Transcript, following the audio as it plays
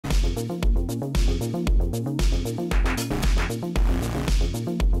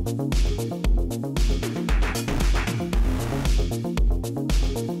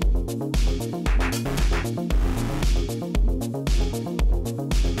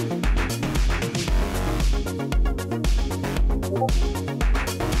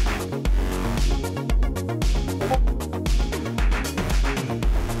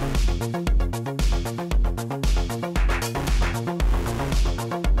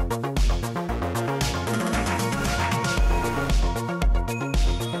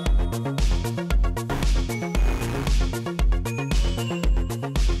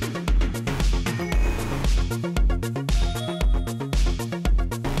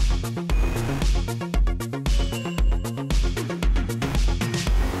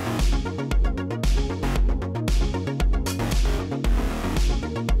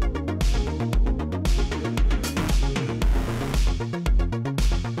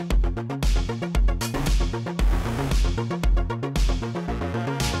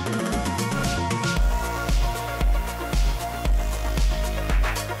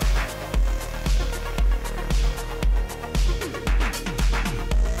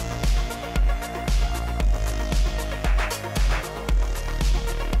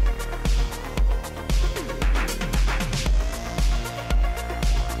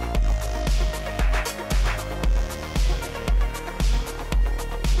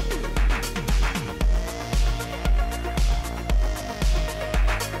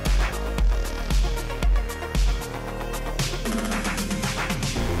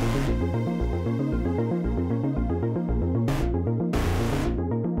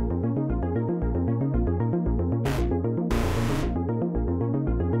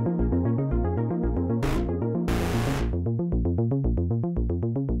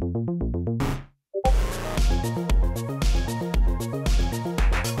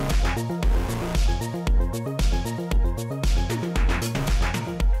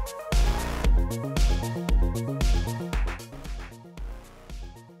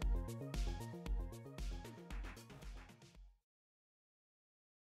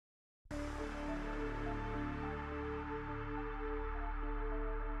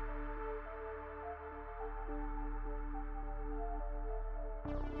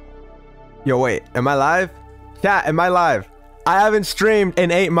Yo, wait, am I live? Chat, am I live? I haven't streamed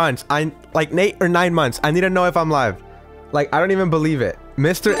in 8 months. Like 8 or 9 months. I need to know if I'm live. Like, I don't even believe it.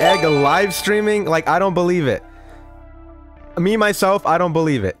 Mr. Egg live streaming? Like, I don't believe it. Me, myself, I don't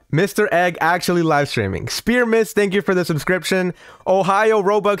believe it. Mr. Egg actually live streaming. Spear Miss, thank you for the subscription. Ohio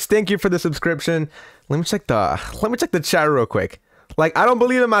Robux, thank you for the subscription. Let me check the chat real quick. Like, I don't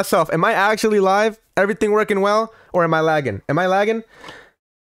believe it myself. Am I actually live? Everything working well? Or am I lagging? Am I lagging?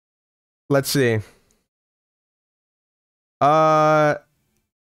 Let's see. Am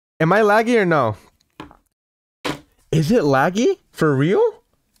I laggy or no? Is it laggy? For real?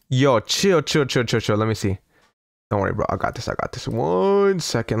 Yo, chill. Let me see. Don't worry, bro. I got this. 1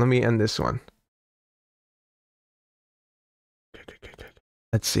 second. Let me end this one.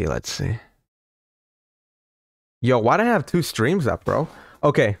 Let's see. Yo, why do I have 2 streams up, bro?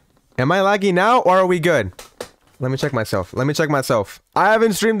 Okay. Am I laggy now or are we good? Let me check myself. I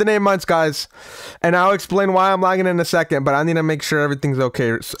haven't streamed in 8 months, guys. And I'll explain why I'm lagging in a second, but I need to make sure everything's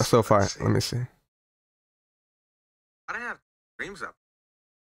okay so far. Let me see. I don't have streams up.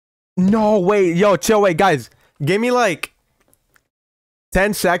 No, wait. Yo, chill, wait, guys. Give me like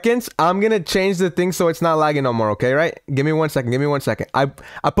 10 seconds. I'm going to change the thing so it's not lagging no more, okay, right? Give me 1 second. I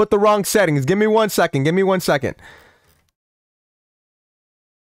put the wrong settings. Give me 1 second. Give me 1 second.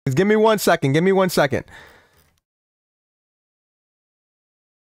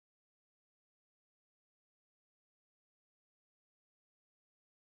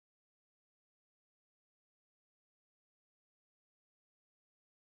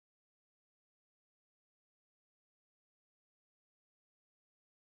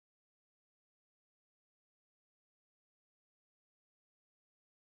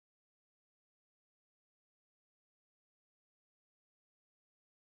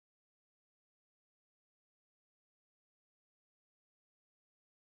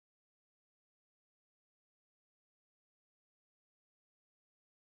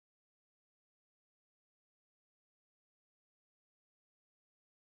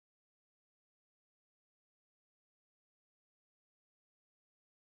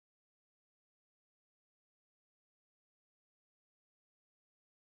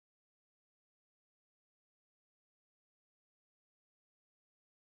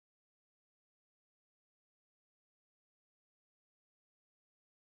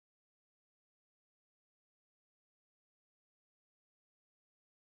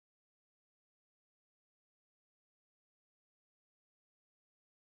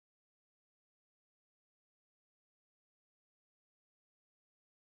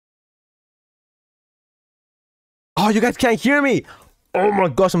 Oh, you guys can't hear me. Oh my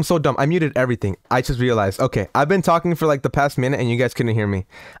gosh, I'm so dumb. I muted everything. I just realized. Okay, I've been talking for like the past minute and you guys couldn't hear me.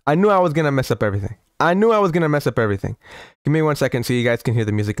 I knew I was going to mess up everything. Give me 1 second so you guys can hear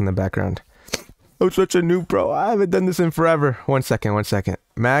the music in the background. I'm such a noob, bro. I haven't done this in forever. 1 second.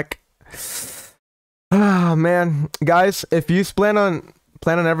 Mac. Ah, man. Guys, if you plan on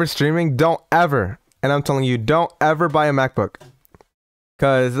ever streaming, don't ever, and I'm telling you, don't ever buy a MacBook.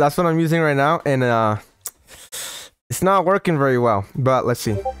 Because that's what I'm using right now. And It's not working very well, but let's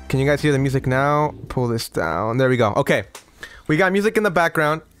see. Can you guys hear the music now? Pull this down. There we go. Okay. We got music in the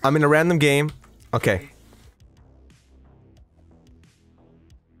background. I'm in a random game. Okay.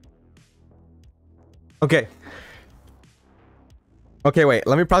 Okay. Okay, wait.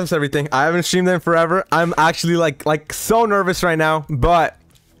 Let me process everything. I haven't streamed in forever. I'm actually like so nervous right now, but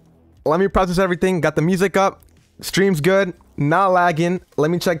let me process everything. Got the music up. Stream's good. Not lagging.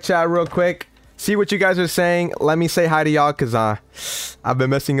 Let me check chat real quick. See what you guys are saying. Let me say hi to y'all because I've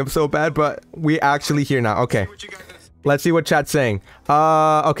been messing up so bad, but we actually here now. Okay. Let's see what chat's saying.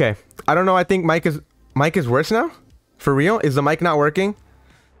 Okay. I don't know. I think mic is worse now? For real? Is the mic not working?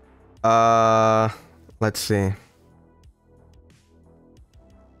 Let's see.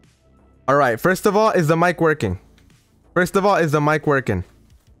 All right. First of all, is the mic working? First of all, is the mic working?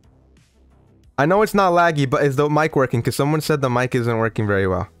 I know it's not laggy, but is the mic working? Because someone said the mic isn't working very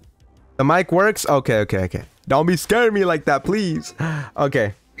well. The mic works? Okay. Don't be scaring me like that, please.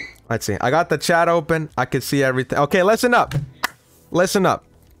 Okay. Let's see. I got the chat open. I can see everything. Okay, listen up. Listen up.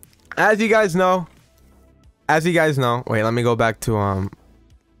 As you guys know. Wait, let me go back to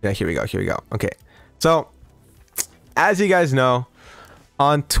yeah, here we go. Okay. So, as you guys know,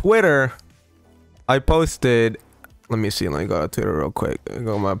 on Twitter, I posted, let me see, let me go to Twitter real quick.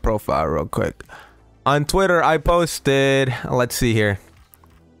 Go to my profile real quick. On Twitter, I posted, let's see here.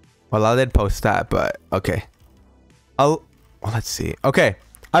 Well, I did post that, but okay. Well, let's see. Okay,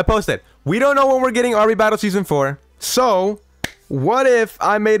 I posted. We don't know when we're getting RBbattles Season 4. So, what if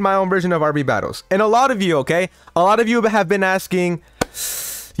I made my own version of RBbattles? And a lot of you, okay? A lot of you have been asking,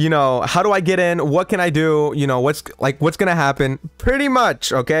 you know, how do I get in? What can I do? You know, what's gonna happen? Pretty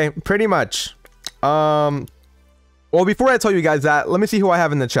much, okay? Pretty much. Well, before I tell you guys that, let me see who I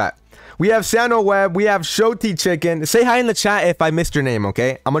have in the chat. We have Sano Web. We have Shoti Chicken. Say hi in the chat if I missed your name,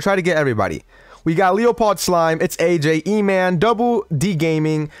 okay? I'm gonna try to get everybody. We got Leopold Slime. It's AJ, E-Man, Double D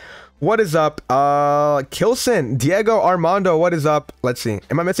Gaming. What is up? Kilson, Diego Armando. What is up? Let's see.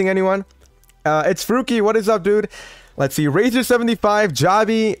 Am I missing anyone? It's Fruki. What is up, dude? Let's see. Razor75,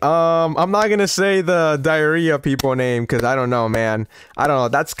 Javi. I'm not gonna say the diarrhea people name because I don't know, man. I don't know.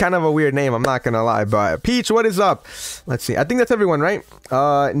 That's kind of a weird name. I'm not gonna lie. But Peach, what is up? Let's see. I think that's everyone, right?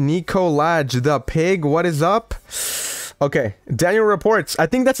 Nico Lodge, the pig. What is up? Okay. Daniel Reports. I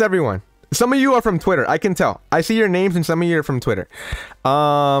think that's everyone. Some of you are from Twitter. I can tell. I see your names and some of you are from Twitter.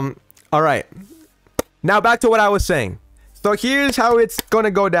 All right. Now back to what I was saying. So here's how it's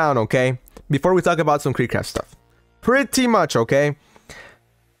gonna go down, okay? Before we talk about some Creekcraft stuff. Pretty much, okay?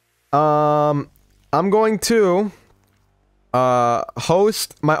 I'm going to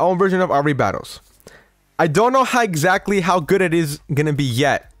host my own version of RBbattles. I don't know exactly how good it is gonna be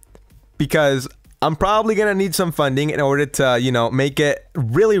yet, because I'm probably gonna need some funding in order to, you know, make it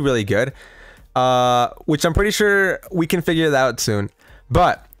really, really good. Which I'm pretty sure we can figure that out soon.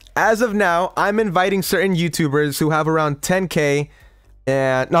 But as of now, I'm inviting certain YouTubers who have around 10K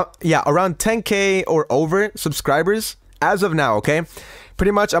and around 10K or over subscribers as of now, okay?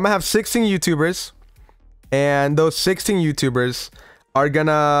 Pretty much, I'm gonna have 16 YouTubers, and those 16 YouTubers are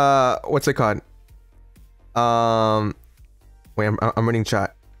gonna, what's it called? Wait, I'm reading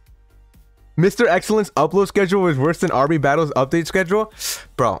chat. Mr. Eggcellent's upload schedule is worse than RBbattles' update schedule.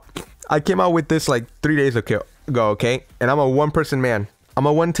 Bro, I came out with this like 3 days ago, okay? And I'm a one-person man. I'm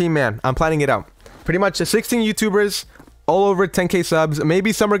a one-team man. I'm planning it out. Pretty much 16 YouTubers, all over 10K subs.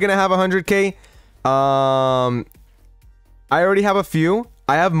 Maybe some are gonna have 100K. I already have a few.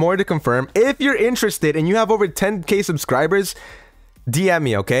 I have more to confirm. If you're interested and you have over 10K subscribers, DM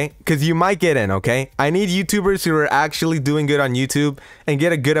me, okay? Because you might get in, okay? I need YouTubers who are actually doing good on YouTube and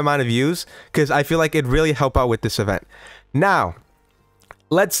get a good amount of views, because I feel like it'd really help out with this event. Now,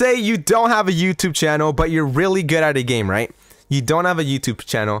 let's say you don't have a YouTube channel, but you're really good at a game, right? You don't have a YouTube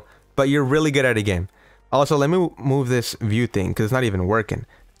channel, but you're really good at a game. Also, let me move this view thing because it's not even working.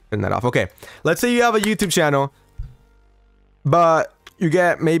 Turn that off. Okay, let's say you have a YouTube channel, but you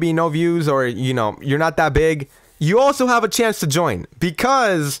get maybe no views, or, you know, you're not that big. You also have a chance to join,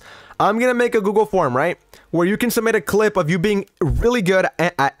 because I'm gonna make a Google form, right, where you can submit a clip of you being really good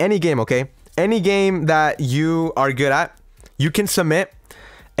at any game, okay? Any game that you are good at, you can submit.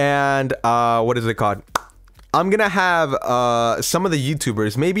 And what is it called? I'm gonna have some of the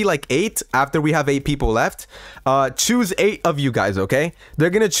YouTubers, maybe like 8, after we have 8 people left, choose 8 of you guys, okay? They're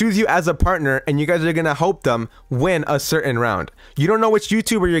gonna choose you as a partner, and you guys are gonna help them win a certain round. You don't know which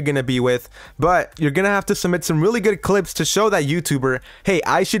YouTuber you're gonna be with, but you're gonna have to submit some really good clips to show that YouTuber, hey,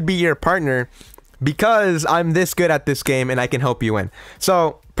 I should be your partner because I'm this good at this game and I can help you win.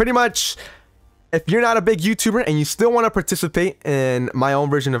 So pretty much, if you're not a big YouTuber and you still want to participate in my own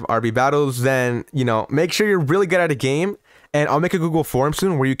version of RBbattles, then, you know, make sure you're really good at a game, and I'll make a Google form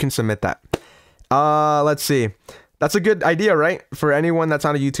soon where you can submit that. Let's see. That's a good idea, right? For anyone that's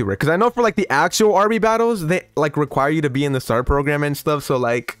not a YouTuber. Because I know for like the actual RBbattles, they like require you to be in the STAR program and stuff. So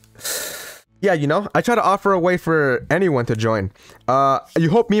like, yeah, you know, I try to offer a way for anyone to join. You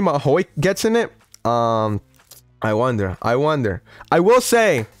hope Mima Hoy gets in it. I wonder. I will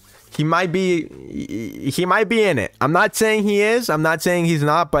say he might be in it. I'm not saying he is. I'm not saying he's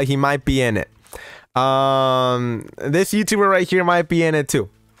not, but he might be in it. This YouTuber right here might be in it too.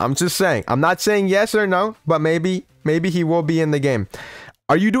 I'm just saying. I'm not saying yes or no, but maybe he will be in the game.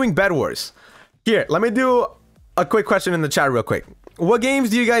 Are you doing Bed Wars? Here, let me do a quick question in the chat real quick. What games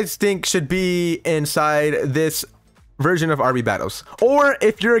do you guys think should be inside this version of RBbattles? Or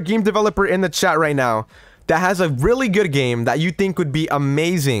if you're a game developer in the chat right now that has a really good game that you think would be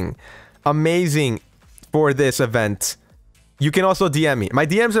amazing for this event, you can also DM me. My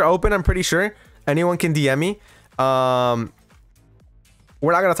DMs are open, I'm pretty sure. Anyone can DM me.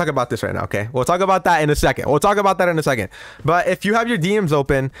 We're not going to talk about this right now, okay? We'll talk about that in a second. But if you have your DMs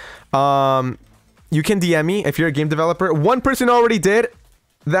open, you can DM me if you're a game developer. One person already did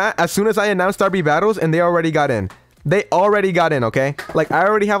that as soon as I announced RBbattles, and they already got in. Okay? Like, I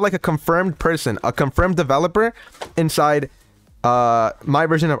already have like a confirmed person, a confirmed developer inside my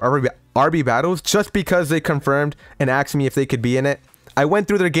version of RBbattles just because they confirmed and asked me if they could be in it. I went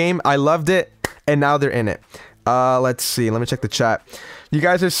through their game, I loved it, and now they're in it. Let's see. Let me check the chat. You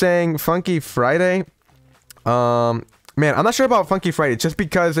guys are saying Funky Friday. Man, I'm not sure about Funky Friday just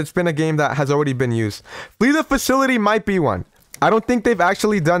because it's been a game that has already been used. Flee the Facility might be one. I don't think they've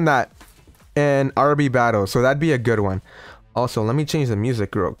actually done that in RBbattles, so that'd be a good one. Also, let me change the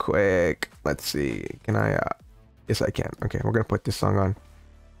music real quick. Let's see. Can I? Yes, I can. Okay, we're gonna put this song on.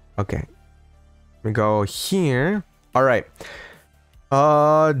 Okay. We go here. All right.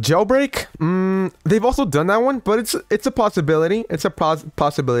 Jailbreak. They've also done that one, but it's a possibility. It's a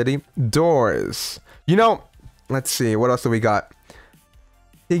possibility. Doors. You know, let's see. What else do we got?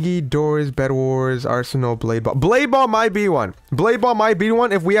 Piggy, Doors, Bed Wars, Arsenal, Blade Ball. Blade Ball might be one. Blade Ball might be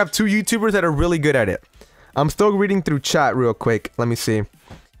one if we have two YouTubers that are really good at it. I'm still reading through chat real quick. Let me see.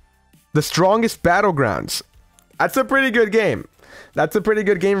 The Strongest Battlegrounds. That's a pretty good game. And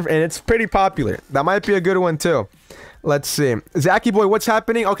it's pretty popular. That might be a good one too. Let's see. Zacky Boy, what's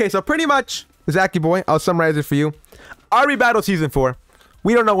happening? Okay, so pretty much, Zacky Boy, I'll summarize it for you. RBbattle Season 4.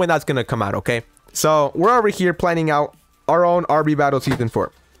 We don't know when that's going to come out, okay? So, we're over here planning out our own RBbattle Season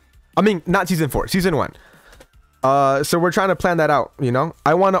 4. I mean, not Season 4, Season 1. So, we're trying to plan that out, you know?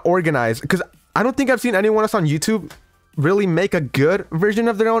 I want to organize, because I don't think I've seen anyone else on YouTube really make a good version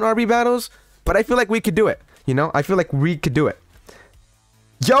of their own RBbattles, but I feel like we could do it, you know? I feel like we could do it.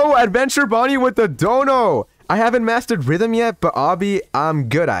 Yo, Adventure Bonnie with the dono! I haven't mastered rhythm yet, but obby I'm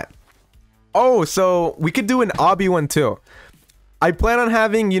good at. Oh, so we could do an obby one too. I plan on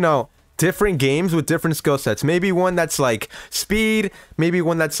having, you know, different games with different skill sets. Maybe one that's like speed, maybe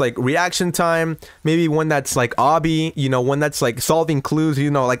one that's like reaction time, maybe one that's like obby, you know, one that's like solving clues, you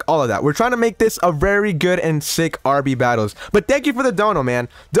know, like all of that. We're trying to make this a very good and sick RBbattles. But thank you for the dono, man.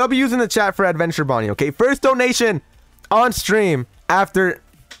 W's in the chat for Adventure Bonnie, okay? First donation on stream after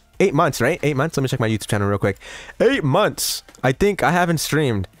 8 months, right? 8 months? Let me check my YouTube channel real quick. 8 months. I think I haven't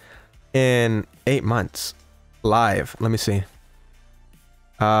streamed in 8 months. Live. Let me see.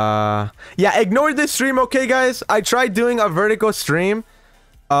 Yeah, ignore this stream, okay, guys? I tried doing a vertical stream.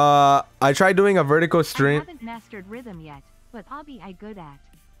 I haven't mastered rhythm yet, but obby I good at.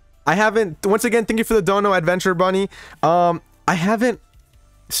 I haven't. Once again, thank you for the dono, Adventure Bunny. I haven't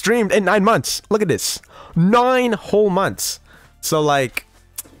streamed in 9 months. Look at this. 9 whole months. So, like...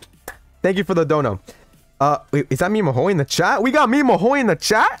 Thank you for the dono. Wait, is that me Mahoy in the chat? We got me Mahoy in the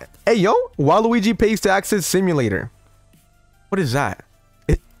chat? Hey, yo. Waluigi Pays Taxes Simulator. What is that?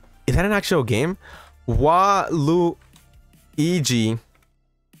 Is that an actual game? Waluigi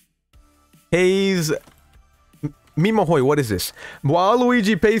Pays... Me Mahoy, what is this?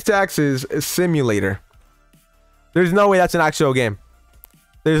 Waluigi Pays Taxes Simulator. There's no way that's an actual game.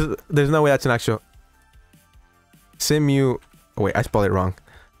 There's no way that's an actual... Wait, I spelled it wrong.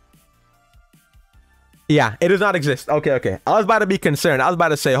 Yeah, it does not exist. Okay. I was about to be concerned. I was about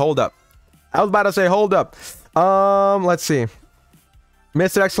to say, hold up. Let's see.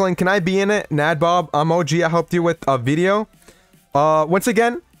 Mr. Eggcellent, can I be in it? Nad Bob, OG, I helped you with a video. Once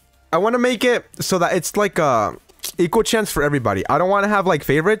again, I want to make it so that it's like a equal chance for everybody. I don't want to have like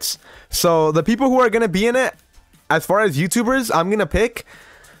favorites. So the people who are going to be in it, as far as YouTubers, I'm going to pick.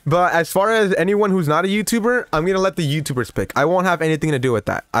 But as far as anyone who's not a YouTuber, I'm gonna let the YouTubers pick. I won't have anything to do with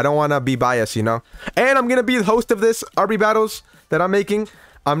that. I don't want to be biased, you know. And I'm gonna be the host of this RBbattles that I'm making.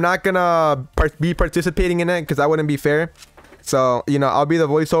 I'm not gonna be participating in it because that wouldn't be fair. So, you know, I'll be the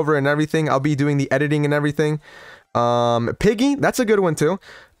voiceover and everything. I'll be doing the editing and everything. Piggy, that's a good one too.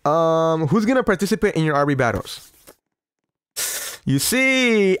 Who's gonna participate in your RBbattles? You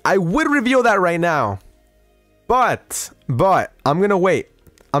see, I would reveal that right now, but I'm gonna wait.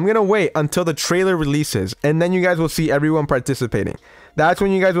 I'm gonna wait until the trailer releases, and then you guys will see everyone participating. That's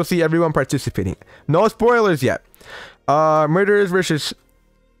when you guys will see everyone participating. No spoilers yet. Murder versus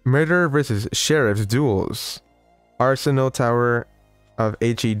sheriffs duels. Arsenal Tower of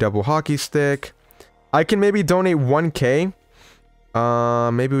HE double hockey stick. I can maybe donate 1K.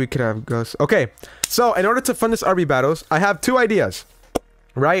 Maybe we could have ghosts. Okay, so in order to fund this RBbattles, I have 2 ideas.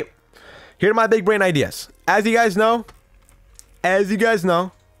 Right? Here are my big brain ideas. As you guys know,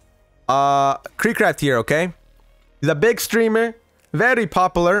 Creecraft here, okay? He's a big streamer, very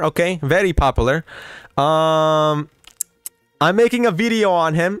popular, okay? Very popular. I'm making a video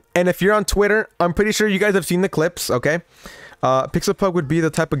on him, and if you're on Twitter, I'm pretty sure you guys have seen the clips, okay? Pixelpug would be the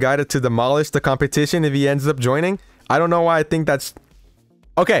type of guy to demolish the competition if he ends up joining. I don't know why I think that's...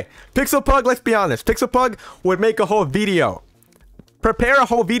 Okay, Pixelpug, let's be honest. Pixelpug would make a whole video. Prepare a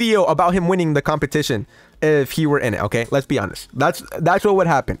whole video about him winning the competition if he were in it, okay? Let's be honest. That's what would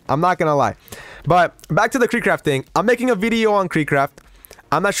happen. I'm not gonna lie. But back to the Creecraft thing. I'm making a video on Creecraft.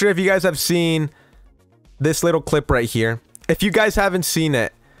 I'm not sure if you guys have seen this little clip right here. If you guys haven't seen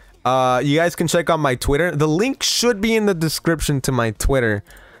it, you guys can check out my Twitter. The link should be in the description to my Twitter.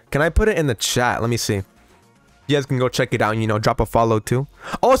 Can I put it in the chat? Let me see. You guys can go check it out and, you know, drop a follow too.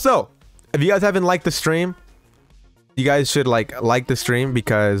 Also, if you guys haven't liked the stream, you guys should like the stream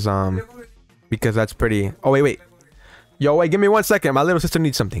because that's pretty... Oh, wait. Yo, wait, give me 1 second. My little sister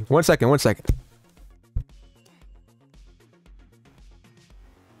needs something. 1 second.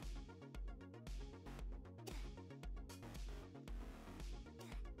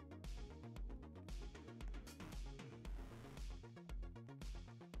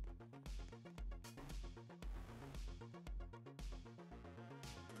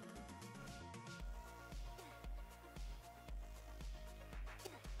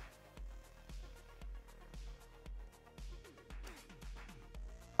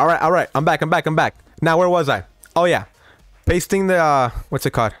 All right. I'm back. Now, where was I? Oh yeah, pasting the what's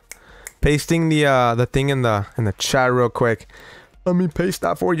it called? Pasting the thing in the chat real quick. Let me paste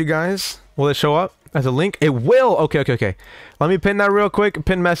that for you guys. Will it show up as a link? It will. Okay. Let me pin that real quick.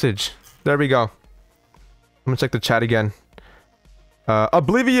 Pin message. There we go. I'm gonna check the chat again.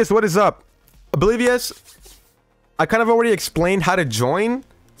 Oblivious, what is up? Oblivious, I kind of already explained how to join.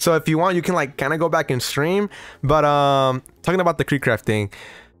 So if you want, you can like kind of go back and stream. But talking about the Creecraft thing.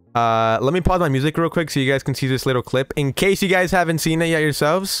 Let me pause my music real quick so you guys can see this little clip in case you guys haven't seen it yet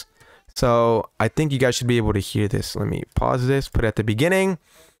yourselves. So I think you guys should be able to hear this. Let me pause this, put it at the beginning.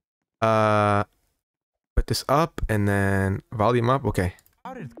 Put this up and then volume up. Okay.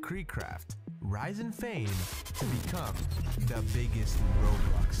 How did Creecraft rise in fame to become the biggest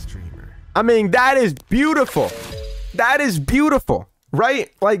Roblox streamer? I mean, that is beautiful. That is beautiful, right?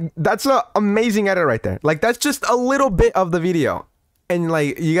 Like, that's an amazing edit right there. Like, that's just a little bit of the video. And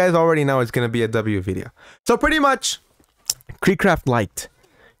like, you guys already know it's gonna be a W video. So pretty much, Creecraft liked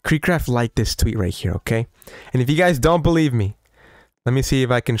this tweet right here, okay? And if you guys don't believe me, let me see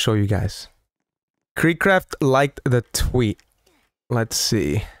if I can show you guys. Creecraft liked the tweet. Let's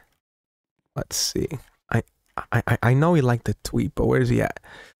see. I know he liked the tweet, but where's he at?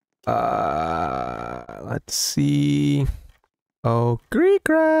 Let's see. Oh,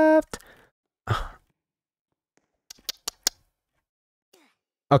 Creecraft.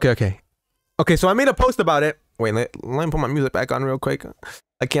 Okay, so I made a post about it. Wait, let me put my music back on real quick.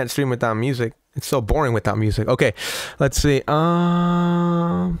 I can't stream without music. It's so boring without music. Okay, let's see. Okay,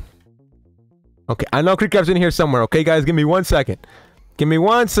 I know Creecraft's in here somewhere. Okay, guys, give me 1 second.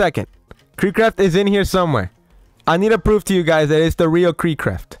 Creecraft is in here somewhere. I need to prove to you guys that it's the real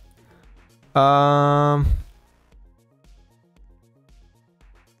Creecraft.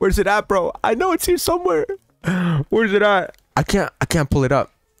 Where's it at, bro? I know it's here somewhere. Where's it at? I can't pull it up.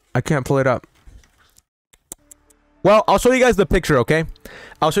 Well, I'll show you guys the picture, okay?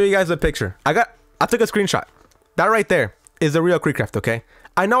 I took a screenshot. That right there is the real Creecraft, okay?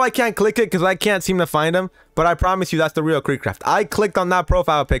 I know I can't click it because I can't seem to find him, but I promise you that's the real Creecraft. I clicked on that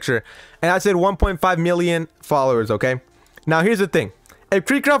profile picture and I said 1.5 million followers, okay? Now here's the thing. If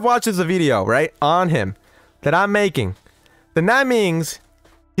Creecraft watches the video, right, on him that I'm making, then that means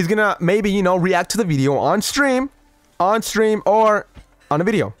he's gonna maybe, you know, react to the video on stream, or on a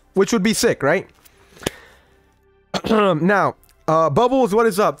video, which would be sick, right? Now, Bubbles, what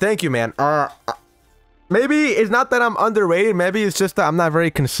is up? Thank you, man. Maybe it's not that I'm underrated. Maybe it's just that I'm not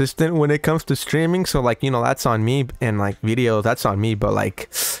very consistent when it comes to streaming. So, like, you know, that's on me. And, like, videos, that's on me. But, like,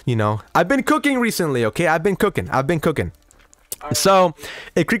 you know, I've been cooking recently, okay? I've been cooking. So,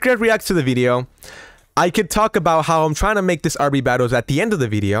 if Creekcraft reacts to the video, I could talk about how I'm trying to make this RBbattles at the end of the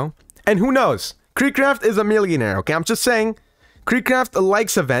video. And who knows? Creekcraft is a millionaire, okay? I'm just saying. Creekcraft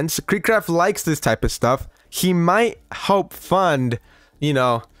likes events. Creekcraft likes this type of stuff. He might help fund, you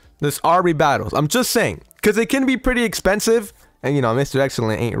know, this RBbattles. I'm just saying, because it can be pretty expensive, and you know, Mr.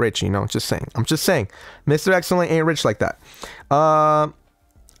 Eggcellent ain't rich. You know, just saying. I'm just saying, Mr. Eggcellent ain't rich like that.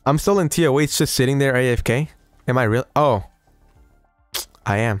 I'm still in TOH, just sitting there AFK. Am I real? Oh,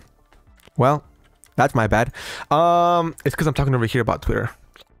 I am. Well, that's my bad. It's because I'm talking over here about Twitter.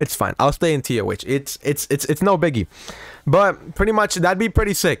 It's fine. I'll stay in TOH. It's no biggie. But pretty much that'd be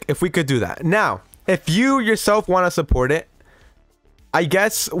pretty sick if we could do that. Now, if you yourself want to support it, I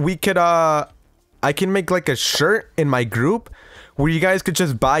guess we could, I can make like a shirt in my group where you guys could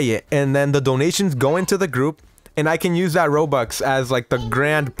just buy it and then the donations go into the group and I can use that Robux as like the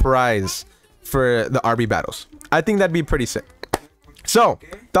grand prize for the RBbattles. I think that'd be pretty sick. So,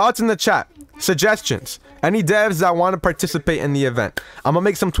 thoughts in the chat, suggestions, any devs that want to participate in the event. I'm gonna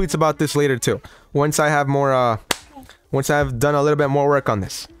make some tweets about this later too. Once I have more, once I've done a little bit more work on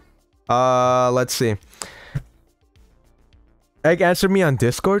this. Let's see. Egg, answer me on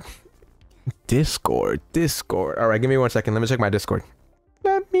Discord. Discord. All right, give me 1 second. Let me check my Discord.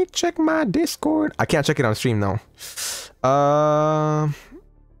 Let me check my Discord. I can't check it on stream though.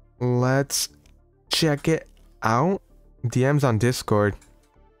 Let's check it out. DMs on Discord.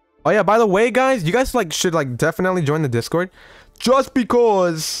 Oh yeah, by the way, guys, you guys like should like definitely join the Discord, just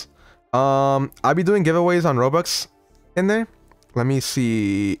because I'll be doing giveaways on Robux in there. Let me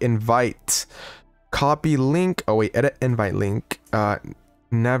see. Invite. Copy link. Oh wait, edit invite link.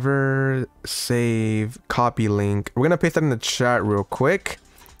 Never save copy link. We're gonna paste that in the chat real quick.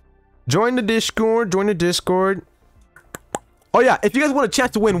 Join the Discord. Join the Discord. Oh yeah, if you guys want a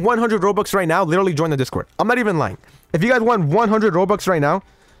chance to win 100 Robux right now, literally join the Discord. I'm not even lying. If you guys want 100 Robux right now,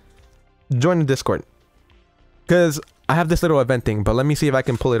 join the Discord. Because I have this little event thing, but let me see if I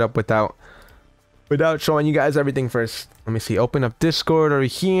can pull it up without showing you guys everything first. Let me see. Open up Discord over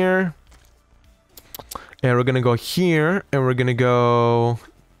here. And we're gonna go here, and we're gonna go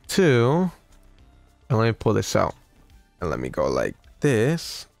to, and let me pull this out, and let me go like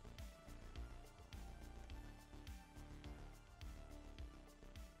this.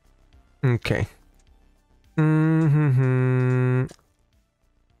 Okay.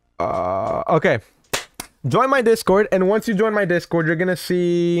 Okay. Join my Discord, and once you join my Discord, you're gonna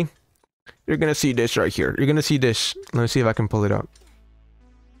see this right here. You're gonna see this. Let me see if I can pull it up.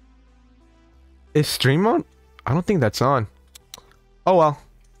 Is stream on? I don't think that's on. Oh well.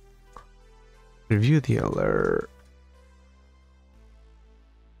 Review the alert.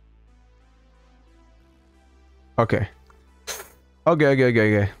 Okay.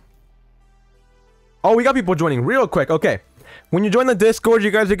 Okay. Oh, we got people joining real quick. Okay. When you join the Discord,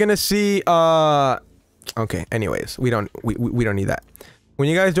 you guys are gonna see okay, anyways, we don't need that. When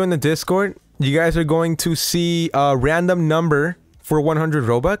you guys join the Discord, you guys are going to see a random number for 100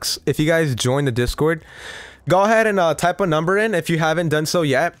 Robux. If you guys join the Discord, go ahead and type a number in if you haven't done so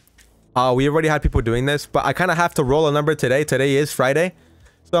yet. We already had people doing this, but I kind of have to roll a number today. Today is Friday,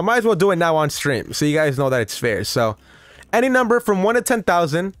 so I might as well do it now on stream so you guys know that it's fair. So any number from 1 to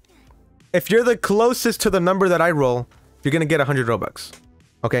 10,000, if you're the closest to the number that I roll, you're gonna get 100 Robux.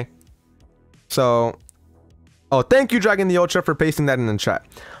 Okay, so oh, thank you Dragon the Ultra for pasting that in the chat.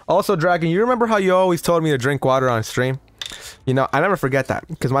 Also Dragon, you remember how you always told me to drink water on stream? You know, I never forget that,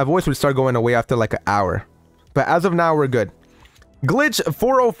 because my voice would start going away after like an hour. But as of now, we're good. Glitch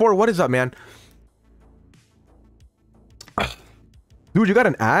 404, what is up, man? Dude, you got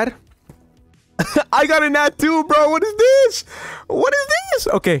an ad? I got an ad too, bro. What is this? What is this?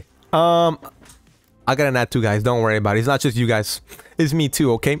 Okay. I got an ad too, guys. Don't worry about it. It's not just you guys. It's me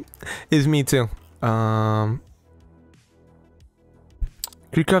too, okay? It's me too. Creekcraft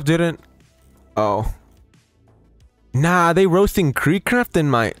didn't. Oh. Nah, they roasting Creekcraft in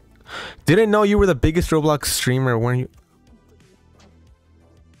my... Didn't know you were the biggest Roblox streamer, weren't you?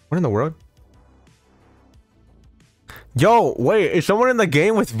 What in the world? Yo, wait, is someone in the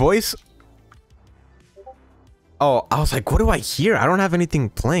game with voice? Oh, I was like, what do I hear? I don't have anything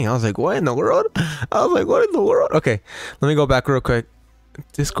playing. I was like, what in the world? I was like, what in the world? Okay, let me go back real quick.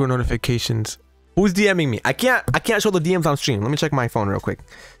 Discord notifications. Who's DMing me? I can't show the DMs on stream. Let me check my phone real quick.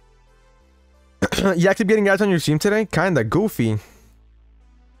 You actually getting guys on your stream today? Kinda goofy.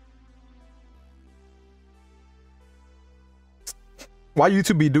 Why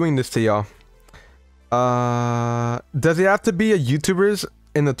YouTube be doing this to y'all? Does it have to be a YouTubers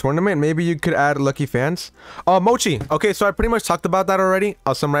in the tournament? Maybe you could add lucky fans. Mochi. Okay, so I pretty much talked about that already.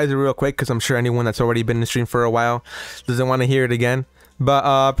 I'll summarize it real quick because I'm sure anyone that's already been in the stream for a while doesn't want to hear it again.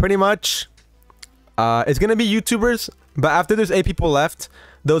 But pretty much, it's gonna be YouTubers. But after there's 8 people left,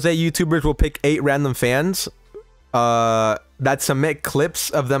 those 8 YouTubers will pick 8 random fans that submit clips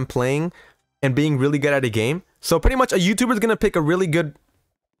of them playing and being really good at a game. So pretty much a YouTuber is gonna pick a really good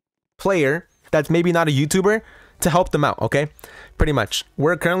player that's maybe not a YouTuber to help them out, okay? Pretty much.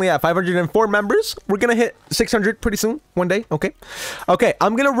 We're currently at 504 members. We're gonna hit 600 pretty soon, one day, okay? Okay,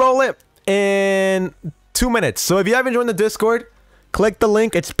 I'm gonna roll it in 2 minutes. So if you haven't joined the Discord, click the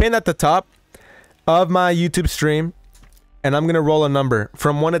link. It's pinned at the top of my YouTube stream. And I'm gonna roll a number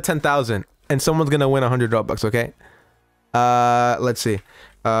from 1 to 10,000. And someone's gonna win 100 Robux, okay? Let's see.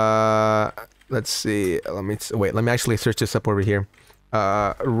 Let's see. Let me actually search this up over here.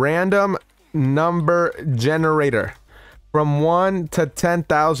 Random number generator from 1 to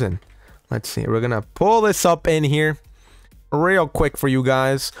 10,000. Let's see. We're gonna pull this up in here real quick for you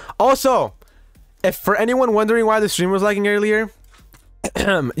guys. Also, if for anyone wondering why the stream was lagging earlier,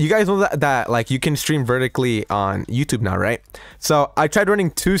 you guys know that like you can stream vertically on YouTube now, right? So I tried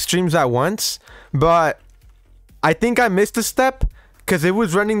running 2 streams at once, but I think I missed a step because it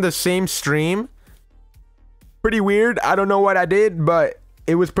was running the same stream. Pretty weird. I don't know what I did, but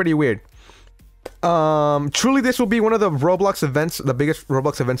it was pretty weird. Truly this will be one of the Roblox events, the biggest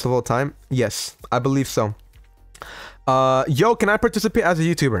Roblox events of all time. Yes, I believe so. Yo, can I participate as a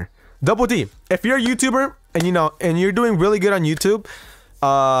YouTuber? Double D, if you're a YouTuber and and you're doing really good on YouTube,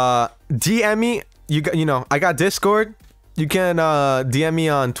 DM me. You know, I got Discord. You can DM me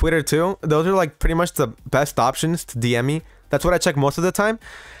on Twitter too. Those are like pretty much the best options to DM me. That's what I check most of the time.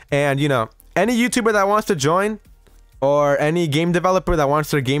 And any YouTuber that wants to join, or any game developer that wants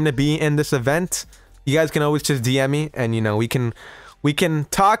their game to be in this event, you guys can always just DM me, and we can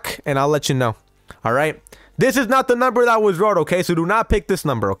talk, and I'll let you know. All right. This is not the number that was wrote, okay? So do not pick this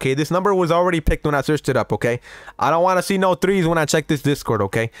number, okay? This number was already picked when I searched it up, okay? I don't want to see no 3s when I check this Discord,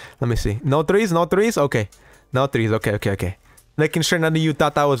 okay? Let me see. No 3s? No 3s? Okay. No 3s. Okay. Making sure none of you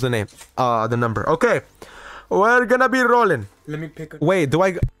thought that was the name. The number. Okay. We're gonna be rolling. Let me pick a... Wait, do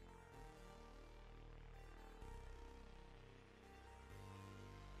I...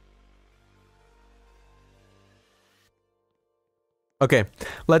 Okay.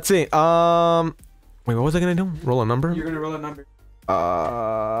 Let's see. Wait, what was I gonna do? Roll a number? You're gonna roll a number.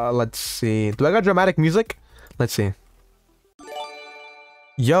 Let's see. Do I got dramatic music? Let's see.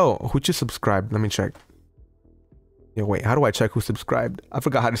 Yo, who just subscribed? Let me check. Yo, wait, how do I check who subscribed? I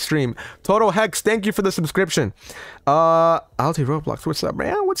forgot how to stream. Total Hex, thank you for the subscription. Alti Roblox, what's up,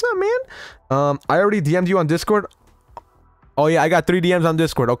 man? What's up, man? I already DM'd you on Discord. Oh yeah, I got 3 DMs on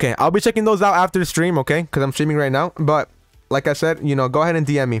Discord. Okay, I'll be checking those out after the stream, okay? Because I'm streaming right now. But like I said, go ahead and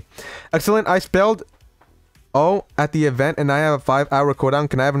DM me. Excellent. I spelled O at the event and I have a 5-hour cooldown.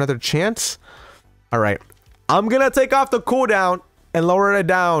 Can I have another chance? All right. I'm going to take off the cooldown and lower it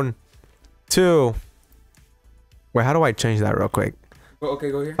down to... Wait, how do I change that real quick?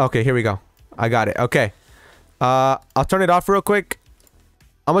 Okay, go here. Okay, here we go. I got it. Okay. I'll turn it off real quick.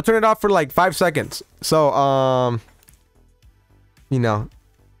 I'm going to turn it off for like 5 seconds. So,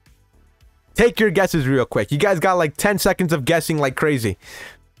 take your guesses real quick. You guys got like 10 seconds of guessing like crazy.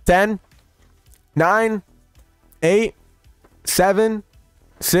 10, 9, 8, 7,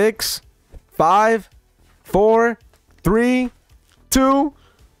 6, 5, 4, 3, 2,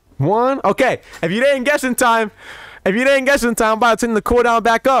 1. Okay, if you didn't guess in time, I'm about to turn the cooldown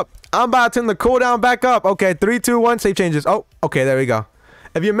back up. Okay, 3, 2, 1, save changes. Oh, okay, there we go.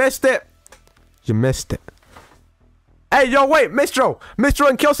 If you missed it, you missed it. Hey, yo, wait, Mistro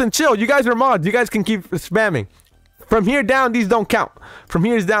and Kelson, chill. You guys are mods. You guys can keep spamming. From here down, these don't count.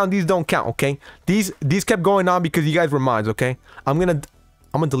 Okay? These kept going on because you guys were mods, okay? I'm gonna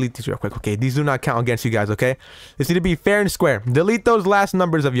delete these real quick, okay? These do not count against you guys, okay? This need to be fair and square. Delete those last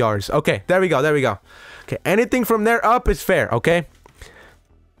numbers of yours. Okay, there we go. Okay, anything from there up is fair, okay?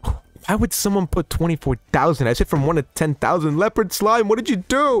 Why would someone put 24,000? I said from 1 to 10,000. Leopard slime, what did you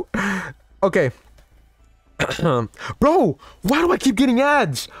do? Okay. Bro, why do I keep getting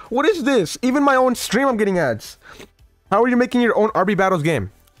ads? What is this? Even my own stream, I'm getting ads. How are you making your own RBbattles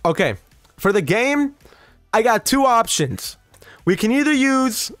game? Okay, for the game, I got 2 options. We can either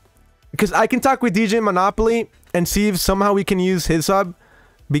use, because I can talk with DJ Monopoly and see if somehow we can use his sub,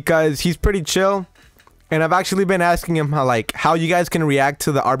 because he's pretty chill. And I've actually been asking him how you guys can react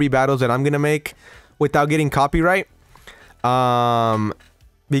to the RBbattles that I'm gonna make without getting copyright.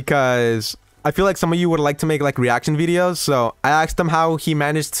 Because I feel like some of you would like to make like reaction videos. So I asked him how he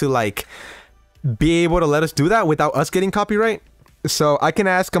managed to like be able to let us do that without us getting copyright. So I can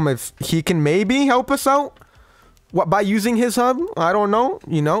ask him if he can maybe help us out by using his hub. I don't know,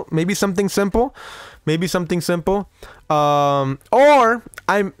 you know, maybe something simple. Maybe something simple. Or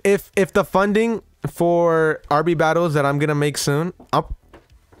if the funding for RBbattles that I'm gonna make soon,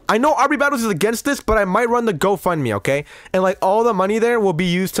 I know RBbattles is against this, but I might run the GoFundMe, okay? And like all the money there will be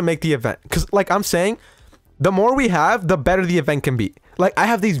used to make the event. Cause like I'm saying, the more we have, the better the event can be. Like I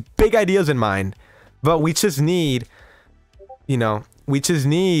have these big ideas in mind, but we just need, you know, we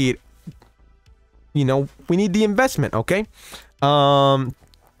need the investment, okay?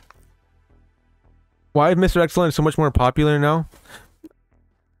 Why is Mr. Eggcellent so much more popular now?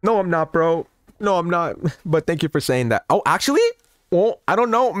 No, I'm not, bro. No, I'm not. But thank you for saying that. Oh, actually? Well, I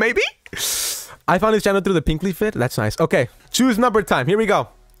don't know. Maybe? I found his channel through the Pinkly Fit. That's nice. Okay. Choose number time. Here we go.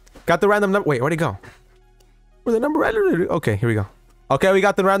 Got the random number. Wait, where'd it go? Where'd the number? Okay, here we go. Okay, we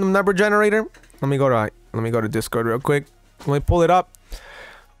got the random number generator. Let me go to Discord real quick. Let me pull it up.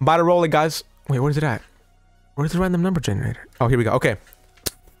 I'm about to roll it, guys. Wait, where's it at? Where's the random number generator? Oh, here we go. Okay.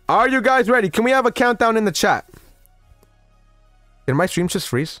 Are you guys ready? Can we have a countdown in the chat? Did my stream just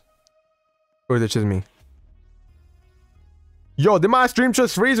freeze? Or is it just me? Yo, did my stream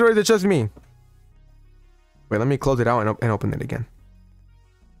just freeze or is it just me? Wait, let me close it out and open it again.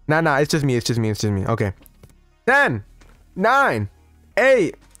 Nah, it's just me. It's just me. Okay. 10, 9,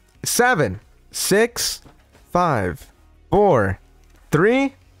 8, 7, 6, 5, 4,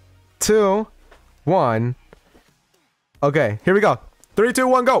 3, 2, 1. Okay, here we go. 3, 2,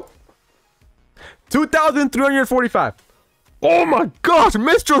 1, go. 2,345. Oh my gosh,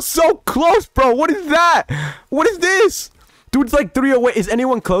 Mistral's so close, bro. What is that? What is this? Dude's like 3 away. Is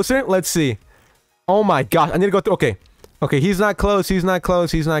anyone closer? Let's see. Oh my gosh, I need to go through. Okay, he's not close.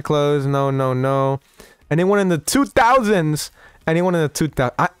 No. Anyone in the 2000s? Anyone in the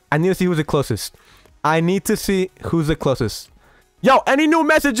 2000s? I need to see who's the closest. Yo, any new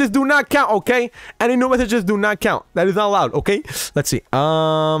messages do not count, okay? Any new messages do not count. That is not allowed, okay? Let's see.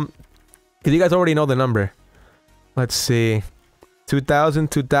 Because you guys already know the number. Let's see.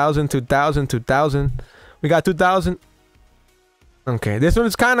 2000. We got 2000. Okay, this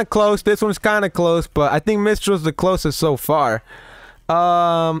one's kind of close. But I think Mistral's the closest so far.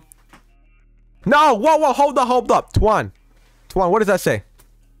 No, whoa, hold up. Twan, what does that say?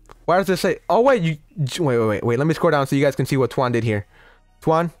 Why does it say? Oh wait, wait. Let me scroll down so you guys can see what Twan did here.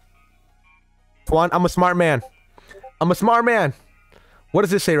 Twan, I'm a smart man. What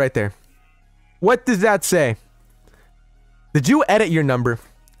does this say right there? What does that say? Did you edit your number?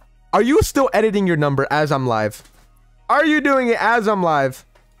 Are you still editing your number as I'm live? Are you doing it as I'm live?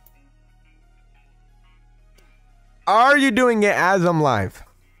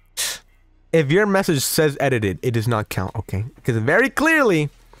 If your message says edited, it does not count, okay? Because very clearly,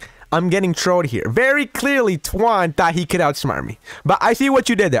 I'm getting trolled here. Very clearly, Twan thought he could outsmart me. But I see what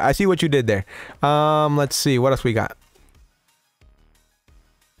you did there. Let's see. What else we got?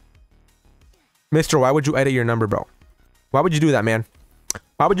 Mister, why would you edit your number, bro? Why would you do that, man?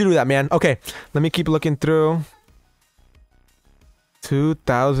 Okay, let me keep looking through.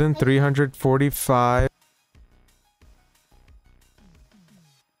 2,345.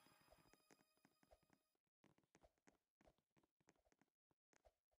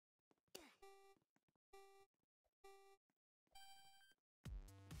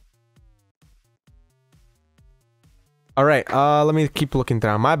 All right, let me keep looking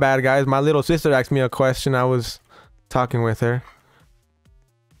down. My bad, guys. My little sister asked me a question. I was talking with her.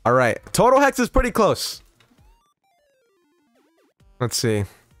 All right, total hex is pretty close. Let's see.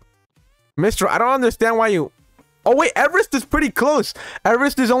 Mr. I don't understand why you... Oh, wait, Everest is pretty close.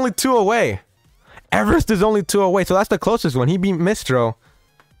 Everest is only 2 away. So that's the closest one. He beat Mistro.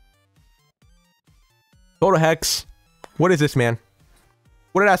 Total hex. What is this, man?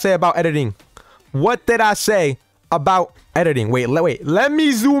 What did I say about editing? Wait, let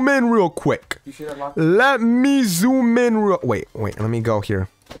me zoom in real quick. Wait, let me go here.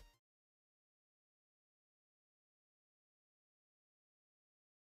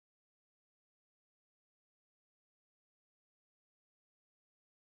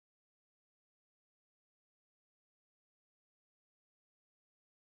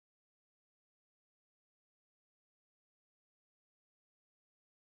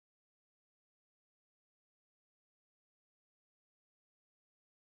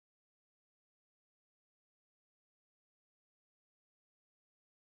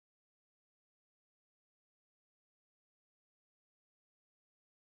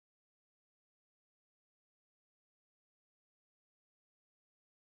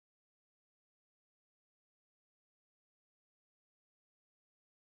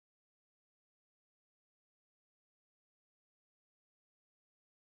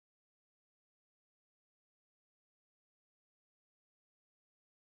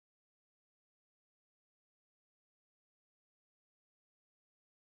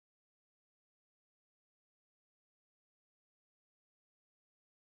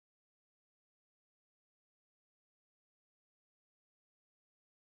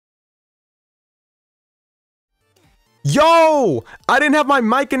 Yo, I didn't have my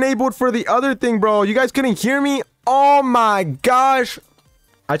mic enabled for the other thing, bro. You guys couldn't hear me? Oh my gosh.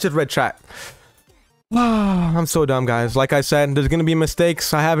 I just read chat. I'm so dumb, guys. Like I said, there's gonna be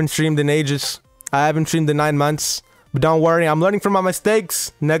mistakes. I haven't streamed in ages. I haven't streamed in 9 months. But don't worry, I'm learning from my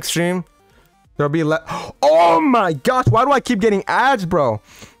mistakes. Next stream, there'll be oh my gosh, why do I keep getting ads, bro?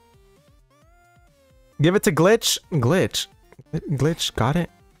 Give it to Glitch. Glitch, got it?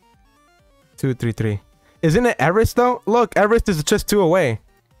 2, 3, 3. Isn't it Everest though? Look, Everest is just 2 away.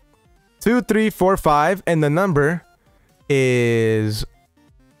 2, 3, 4, 5, and the number is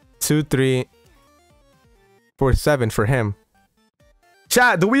 2, 3, 4, 7 for him.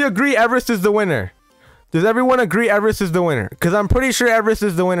 Chat, do we agree Everest is the winner? Does everyone agree Everest is the winner? Because I'm pretty sure Everest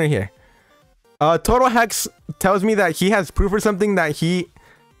is the winner here. Total Hex tells me that he has proof or something that he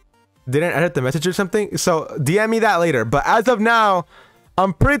didn't edit the message or something. So DM me that later. But as of now,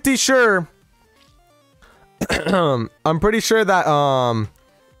 I'm pretty sure I'm pretty sure that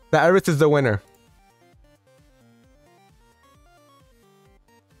that Everest is the winner.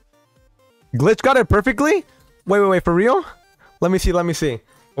 Glitch got it perfectly? Wait, for real? Let me see.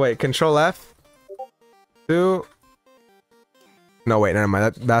 Wait, Control F. 2. No, wait, never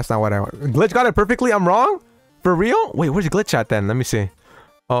mind. That's not what I want. Glitch got it perfectly? I'm wrong? For real? Wait, where's Glitch at then? Let me see.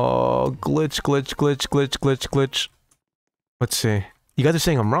 Oh, Glitch. Let's see. You guys are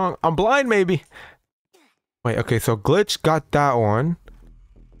saying I'm wrong. I'm blind, maybe. Wait, okay, so Glitch got that one.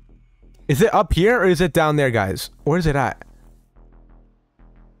 Is it up here or is it down there, guys? Where is it at?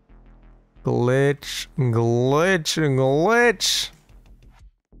 Glitch.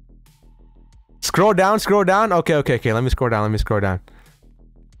 Scroll down. Okay. Let me scroll down.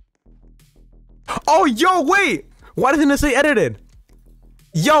 Oh, yo, wait! Why doesn't it say edited?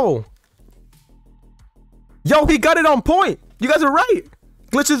 Yo, he got it on point. You guys are right.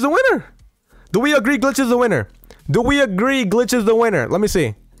 Glitch is the winner. Do we agree Glitch is the winner? Let me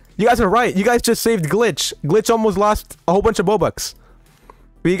see. You guys are right. You guys just saved Glitch. Glitch almost lost a whole bunch of Bobucks.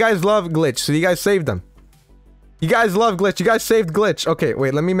 But you guys love Glitch, so you guys saved them. You guys love Glitch. You guys saved Glitch. Okay,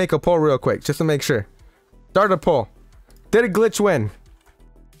 wait. Let me make a poll real quick, just to make sure. Start a poll. Did Glitch win?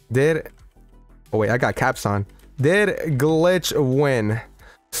 Oh, wait. I got caps on. Did Glitch win?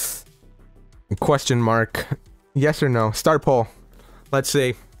 Question mark. Yes or no? Start poll. Let's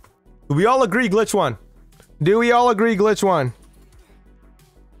see. Do we all agree Glitch won?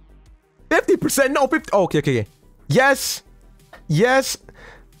 50%? No, 50. Oh, okay. Yes.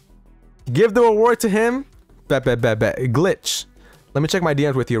 Give the reward to him. Bet. Glitch. Let me check my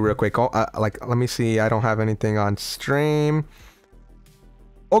DMs with you real quick. Let me see. I don't have anything on stream.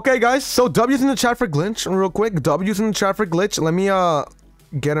 Okay, guys. So W's in the chat for Glitch real quick. Let me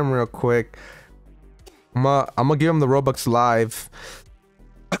get him real quick. I'm gonna give him the Robux live.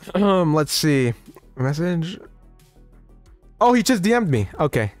 Let's see. Message. Oh, he just DM'd me.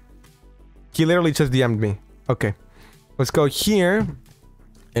 Okay. He literally just DM'd me. Okay. Let's go here.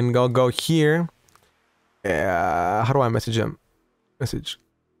 And go here. How do I message him? Message.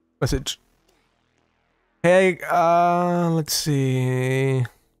 Hey, let's see.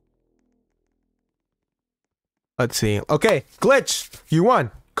 Okay, Glitch, you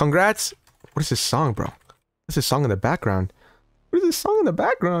won. Congrats. What is this song, bro? What's this song in the background?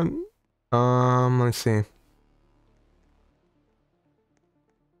 Let's see.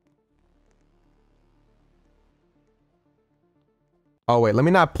 Oh, wait, let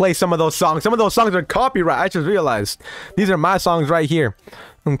me not play some of those songs. Some of those songs are copyright. I just realized. These are my songs right here.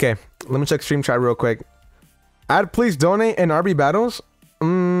 Okay, let me check stream chat real quick. Add please donate in RBbattles.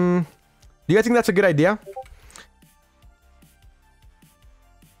 Do you guys think that's a good idea?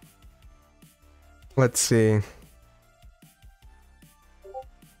 Let's see.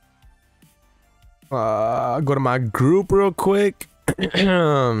 Go to my group real quick.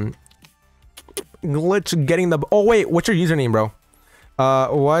 Glitch getting the... Oh, wait, what's your username, bro?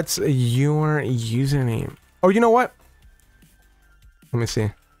 What's your username? Oh, you know what? Let me see.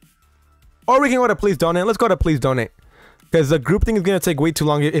 Or we can go to please donate. Let's go to please donate. Because the group thing is going to take way too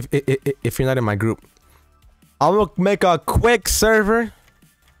long if you're not in my group. I'll make a quick server.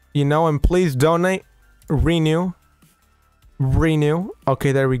 You know, and please donate. Renew.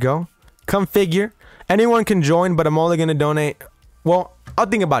 Okay, there we go. Configure. Anyone can join, but I'm only going to donate. Well, I'll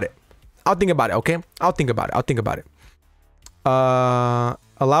think about it. Okay? I'll think about it.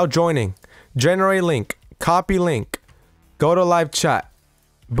 Allow joining. Generate link. Copy link. Go to live chat.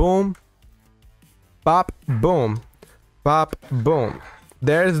 Boom. Bop. Boom. Bop. Boom.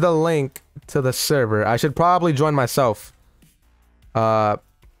 There's the link to the server. I should probably join myself.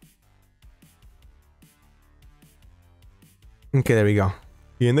 Okay, there we go.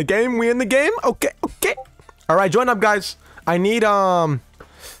 We in the game? Okay. All right, join up, guys. I need what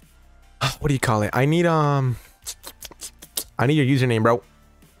do you call it? I need your username, bro.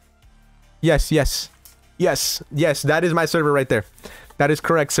 Yes. That is my server right there. That is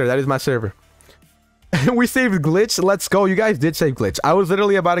correct, sir. That is my server. We saved glitch. Let's go. You guys did save glitch. I was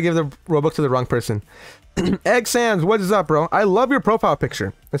literally about to give the Robux to the wrong person. Egg Sands, what is up, bro? I love your profile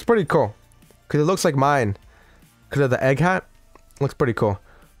picture. It's pretty cool because it looks like mine. Because of the egg hat, looks pretty cool.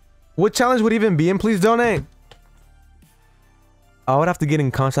 What challenge would even be in? Please donate. I would have to get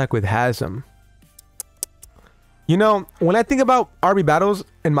in contact with Hasm. You know, when I think about RBbattles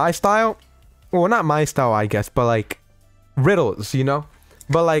in my style, well, not my style, I guess, but like riddles, you know?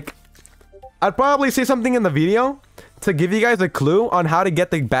 But like, I'd probably say something in the video to give you guys a clue on how to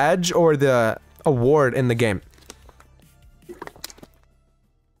get the badge or the award in the game.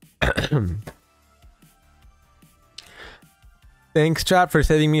 Thanks, chat, for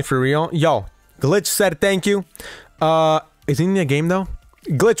saving me for real. Yo, Glitch said thank you. Is he in the game though?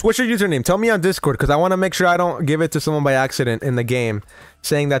 Glitch, what's your username? Tell me on Discord, because I want to make sure I don't give it to someone by accident in the game,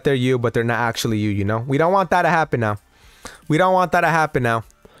 saying that they're you, but they're not actually you, you know? We don't want that to happen now. We don't want that to happen now.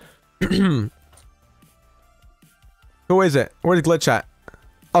 Who is it? Where's Glitch at?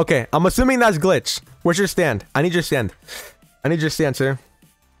 Okay, I'm assuming that's Glitch. Where's your stand? I need your stand. I need your stand, sir.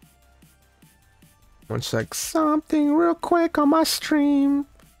 One sec. Something real quick on my stream.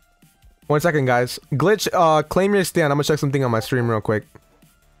 1 second, guys. Glitch, claim your stand. I'm gonna check something on my stream real quick.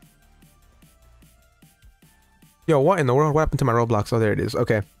 Yo, what in the world? What happened to my Roblox? Oh, there it is.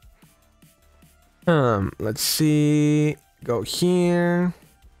 Okay. Let's see. Go here.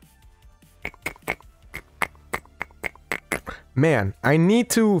 Man, I need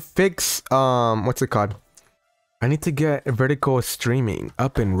to fix, what's it called? I need to get vertical streaming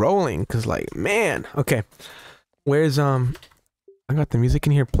up and rolling, cause like, man. Okay. Where's, I got the music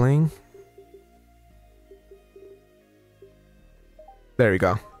in here playing. There we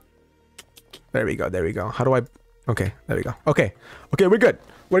go. There we go. There we go. How do I... Okay, there we go. Okay. Okay, we're good.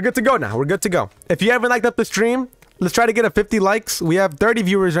 We're good to go now. We're good to go. If you haven't liked up the stream, let's try to get a 50 likes. We have 30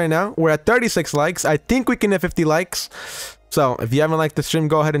 viewers right now. We're at 36 likes. I think we can hit 50 likes. So, if you haven't liked the stream,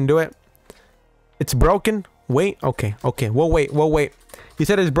 go ahead and do it. It's broken. Wait. Okay. Okay. We'll wait. We'll wait. He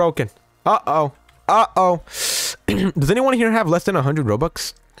said it's broken. Uh-oh. Uh-oh. Does anyone here have less than 100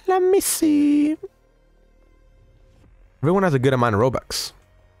 Robux? Let me see. Everyone has a good amount of Robux.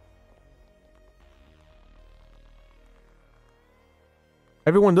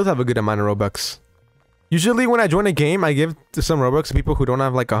 Everyone does have a good amount of Robux. Usually when I join a game, I give some Robux to people who don't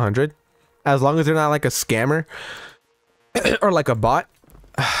have like 100. As long as they're not like a scammer. Or like a bot.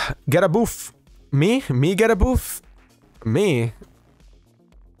 Get a boof. Me? Me get a boof? Me?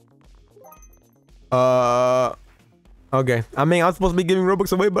 Okay. I mean, I'm supposed to be giving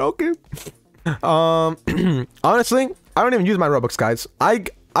Robux away, but okay. Honestly, I don't even use my Robux, guys. I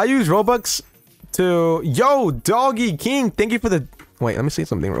use Robux to... Yo, Doggy King, thank you for the... Wait, let me see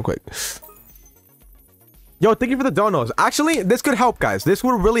something real quick. Yo, thank you for the donos. Actually, this could help, guys. This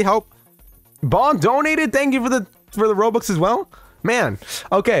would really help. Bond donated. Thank you for the Robux as well. Man.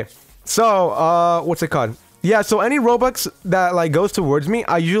 Okay. So, what's it called? Yeah, so any Robux that like goes towards me,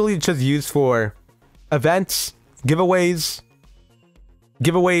 I usually just use for events, giveaways,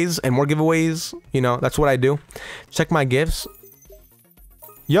 and more giveaways. You know, that's what I do. Check my gifts.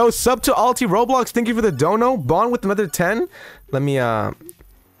 Yo, sub to Alti Roblox. Thank you for the dono. Bond with another 10. Let me,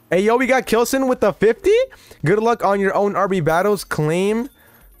 Hey, yo, we got Kilson with the 50. Good luck on your own RBbattles claim.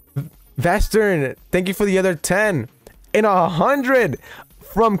 Vestern, thank you for the other 10. And 100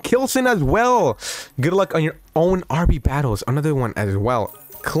 from Kilson as well. Good luck on your own RBbattles. Another one as well.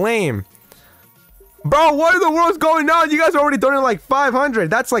 Claim. Bro, what in the world's going on? You guys already donated like 500.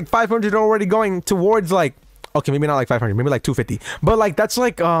 That's like 500 already going towards like... Okay, maybe not like 500. Maybe like 250. But like, that's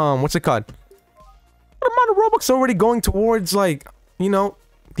like, what's it called? What amount of Robux already going towards like, you know,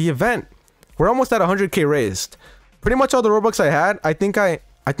 the event? We're almost at 100k raised. Pretty much all the Robux I had, I think I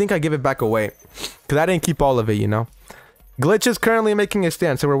give it back away. Because I didn't keep all of it, you know? Glitch is currently making a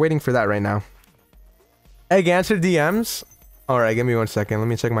stand, so we're waiting for that right now. Egg, answer DMs. Alright, give me 1 second. Let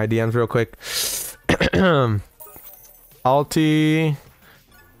me check my DMs real quick. Alti.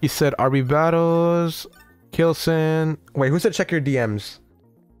 He said RBbattles. Kilson. Wait, who said check your DMs?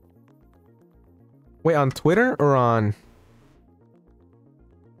 Wait, on Twitter or on...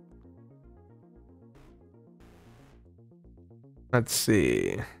 Let's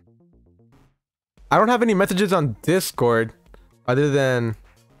see. I don't have any messages on Discord other than...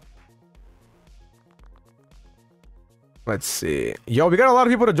 Let's see. Yo, we got a lot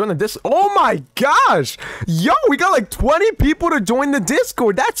of people to join the Discord. Oh my gosh! Yo, we got like 20 people to join the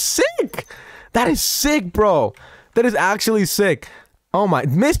Discord. That's sick! That is sick, bro. That is actually sick. Oh my,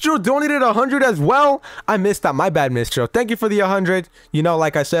 Mistro donated 100 as well. I missed that. My bad, Mistro. Thank you for the 100. You know,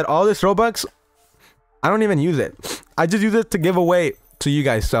 like I said, all this Robux, I don't even use it. I just use it to give away to you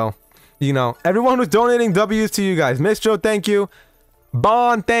guys. So, you know, everyone who's donating, W's to you guys. Mistro, thank you.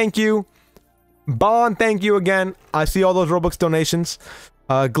 Bond, thank you. Bond, thank you again. I see all those Robux donations.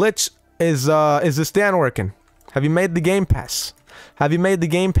 Glitch, is the stand working? Have you made the Game Pass? Have you made the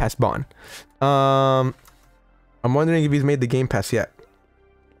Game Pass, Bond? I'm wondering if he's made the Game Pass yet.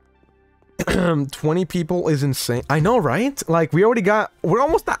 20 people is insane. I know, right? Like, we're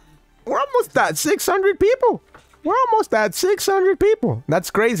almost at 600 people. We're almost at 600 people. That's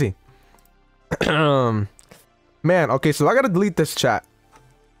crazy. Man, okay, so I gotta delete this chat.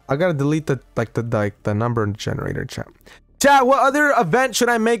 I gotta delete the number generator chat. Chat, what other event should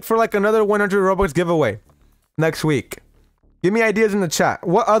I make for like another 100 Robux giveaway next week? Give me ideas in the chat.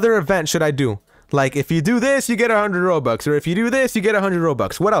 What other event should I do? Like, if you do this, you get 100 Robux. Or if you do this, you get 100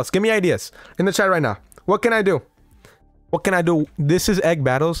 Robux. What else? Give me ideas in the chat right now. What can I do? What can I do? This is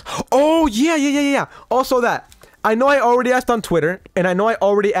Eggbattles. Oh, yeah. Also that. I know I already asked on Twitter. And I know I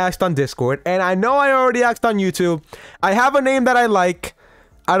already asked on Discord. And I know I already asked on YouTube. I have a name that I like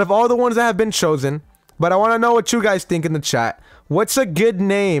out of all the ones that have been chosen. But I want to know what you guys think in the chat. What's a good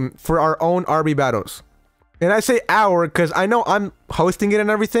name for our own RBbattles? And I say our because I know I'm hosting it and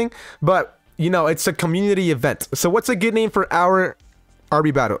everything. But... you know, it's a community event. So what's a good name for our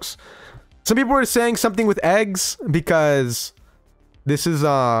RBbattles? Some people are saying something with eggs because this is,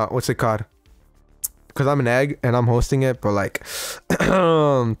 what's it called? Because I'm an egg and I'm hosting it, but like,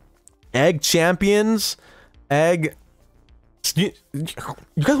 egg champions, egg. You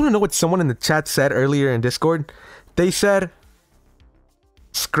guys want to know what someone in the chat said earlier in Discord? They said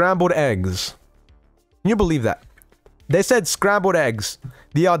scrambled eggs. Can you believe that? They said scrambled eggs.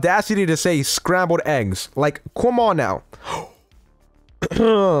 The audacity to say scrambled eggs. Like, come on now.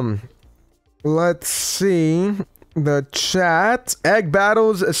 Let's see. The chat. Egg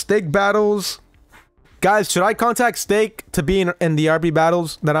battles, steak battles. Guys, should I contact Steak to be in the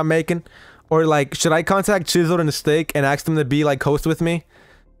RBbattles that I'm making? Or like, should I contact Chiseled and Steak and ask them to be like host with me?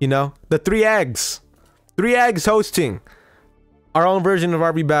 You know? The 3 eggs. 3 eggs hosting our own version of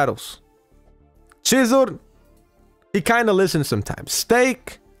RBbattles. Chiseled, he kind of listens sometimes.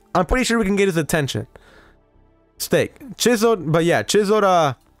 Steak, I'm pretty sure we can get his attention. Steak. Chiseled, but yeah, Chiseled,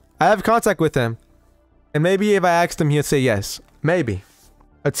 I have contact with him. And maybe if I asked him, he'll say yes. Maybe.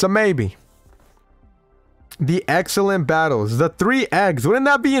 It's a maybe. The Eggcellent battles. The 3 eggs. Wouldn't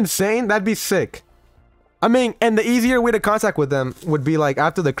that be insane? That'd be sick. I mean, and the easier way to contact with them would be like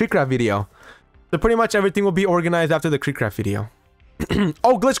after the Creekcraft video. So pretty much everything will be organized after the Creekcraft video.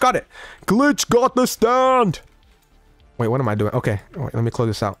 Oh, Glitch got it. Glitch got the stand. Wait, what am I doing? Okay, wait, let me close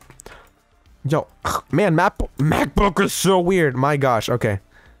this out. Yo, man, MacBook is so weird. My gosh, okay.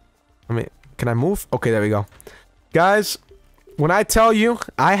 Can I move? Okay, there we go. Guys, when I tell you,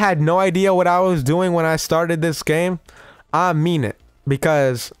 I had no idea what I was doing when I started this game. I mean it.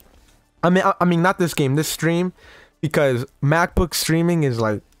 Because, I mean, not this game, this stream. Because MacBook streaming is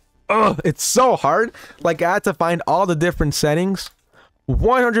like, ugh, it's so hard. Like, I had to find all the different settings.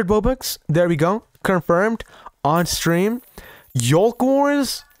 100 Robux, there we go. Confirmed. On stream. Yolk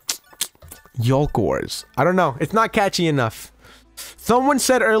Wars? Yolk Wars. I don't know. It's not catchy enough. Someone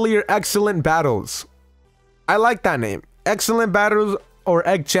said earlier, Eggcellent Battles. I like that name. Eggcellent Battles or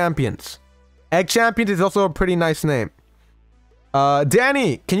Egg Champions. Egg Champions is also a pretty nice name.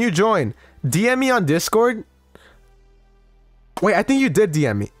 Danny, can you join? DM me on Discord. Wait, I think you did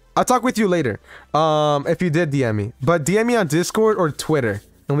DM me. I'll talk with you later. If you did DM me. But DM me on Discord or Twitter.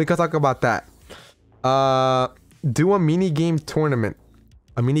 And we can talk about that. Do a mini game tournament.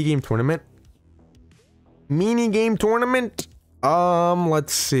 A mini game tournament? Mini game tournament?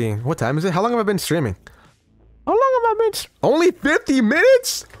 Let's see. What time is it? How long have I been streaming? How long have I been? Only 50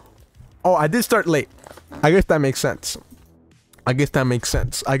 minutes? Oh, I did start late. I guess that makes sense. I guess that makes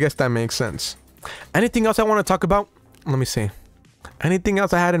sense. I guess that makes sense. Anything else I want to talk about? Let me see. Anything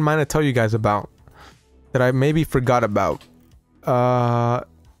else I had in mind to tell you guys about that I maybe forgot about?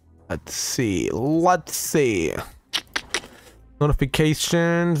 Let's see. Let's see.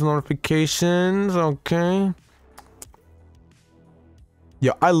 Notifications. Notifications. Okay.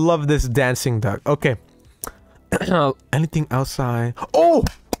 Yo, I love this dancing duck. Okay. Anything outside? Oh,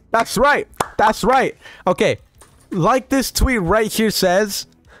 that's right. That's right. Okay. Like this tweet right here says,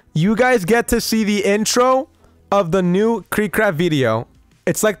 you guys get to see the intro of the new Creekcraft video.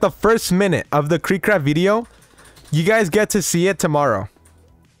 It's like the first minute of the Creekcraft video. You guys get to see it tomorrow.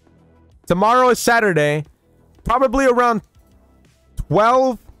 Tomorrow is Saturday. Probably around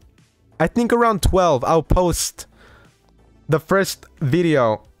 12 I think around 12, I'll post the first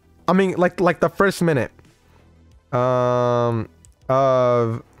video. I mean, like the first minute. So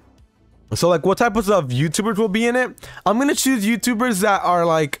like what types of YouTubers will be in it? I'm gonna choose YouTubers that are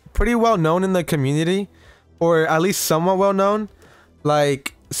like pretty well known in the community, or at least somewhat well known.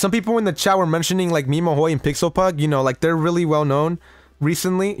 Like some people in the chat were mentioning like Mimohoy and Pixelpug, you know, like they're really well known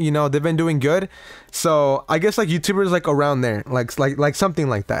recently, you know, they've been doing good. So I guess like YouTubers like around there, like something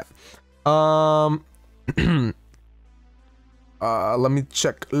like that. Let me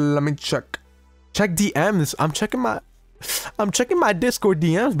check DMs. I'm checking my Discord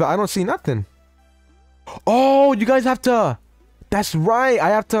DMs, but I don't see nothing. Oh, you guys have to... That's right. I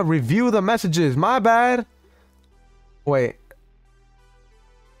have to review the messages. My bad. Wait,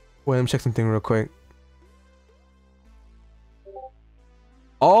 let me check something real quick.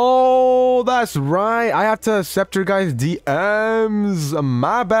 Oh, that's right. I have to accept your guys' DMs.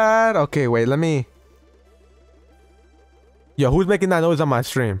 My bad. Okay, wait, let me... Yo, who's making that noise on my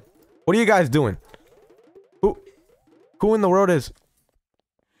stream? What are you guys doing? Who in the world is...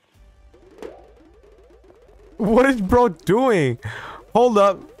 What is bro doing? Hold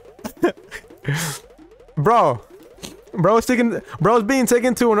up. Bro's being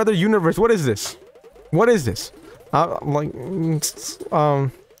taken to another universe. What is this? What is this? I don't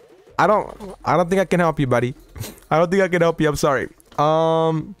think I can help you, buddy. I don't think I can help you. I'm sorry.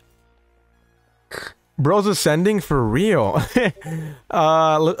 Bro's ascending for real.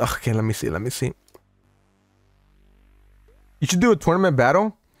 Okay, let me see. You should do a tournament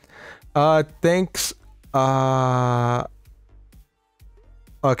battle. Thanks. Okay.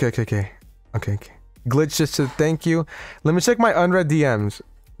 Glitch just said thank you. Let me check my unread DMs.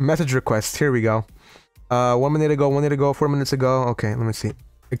 Message requests. Here we go. 1 minute ago, 4 minutes ago. Okay, let me see.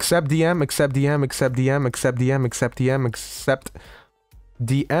 Accept DM, accept DM, accept DM, accept DM, accept DM, accept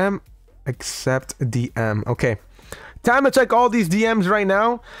DM, accept DM. Okay. Time to check all these DMs right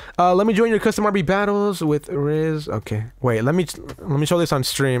now. Let me join your custom RBbattles with Riz. Okay. Wait, let me show this on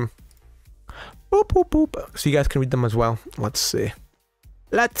stream. Boop, boop, boop. So you guys can read them as well. Let's see.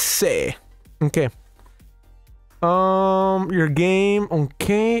 Okay. Your game.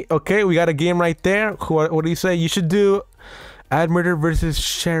 Okay, we got a game right there. What do you say? You should do Ad Murder versus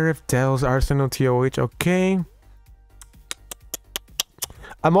Sheriff Dells Arsenal TOH. Okay.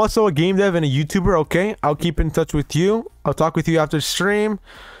 I'm also a game dev and a YouTuber. Okay, I'll keep in touch with you. I'll talk with you after stream.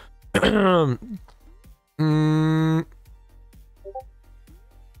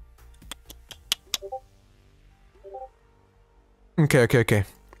 Okay.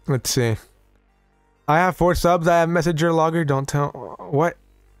 Let's see. I have 4 subs. I have Messenger Logger. Don't tell. What?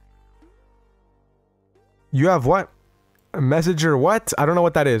 You have what? A Messenger what? I don't know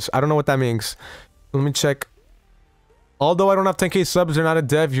what that is. I don't know what that means. Let me check. Although I don't have 10k subs, they're not a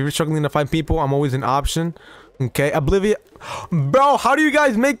dev. If you're struggling to find people, I'm always an option. Okay, Oblivion. Bro, how do you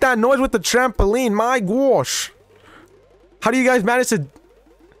guys make that noise with the trampoline? My gosh. How do you guys manage to...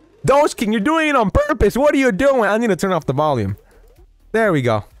 Doge King, you're doing it on purpose. What are you doing? I need to turn off the volume. There we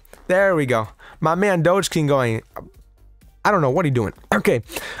go. My man Doge King going... I don't know what he's doing. Okay.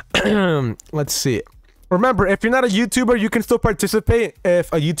 Let's see. Remember, if you're not a YouTuber, you can still participate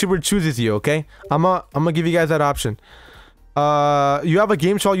if a YouTuber chooses you, okay? I'm gonna give you guys that option. You have a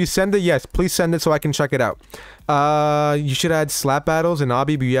game show, you send it? Yes, please send it so I can check it out. You should add slap battles and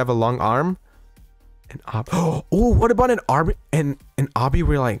obby, but you have a long arm. Oh, what about an arm and an obby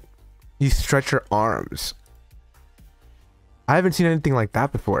where like you stretch your arms? I haven't seen anything like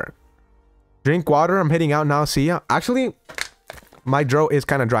that before. Drink water. I'm heading out now. See ya. Actually, my dro is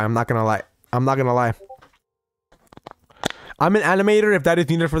kind of dry. I'm not gonna lie. I'm an animator if that is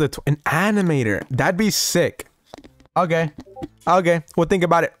needed for the an animator. That'd be sick. Okay. We'll think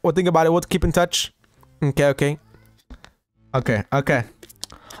about it. We'll keep in touch. Okay.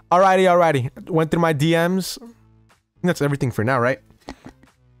 Alrighty. Went through my DMs. I think that's everything for now, right?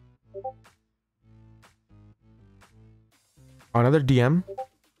 Another DM.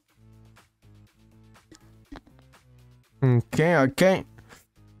 Okay.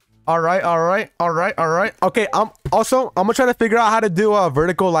 Alright. Okay, I'm gonna try to figure out how to do a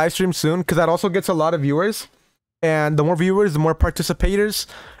vertical live stream soon, because that also gets a lot of viewers. And the more viewers, the more participators,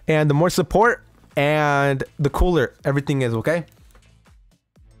 and the more support, and the cooler everything is, okay?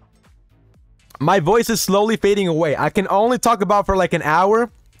 My voice is slowly fading away. I can only talk about for like an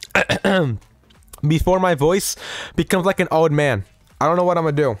hour before my voice becomes like an old man. I don't know what I'm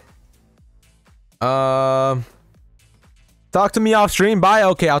gonna do. Talk to me off stream. Bye.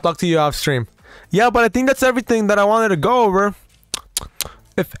 Okay, I'll talk to you off stream. Yeah, but I think that's everything that I wanted to go over.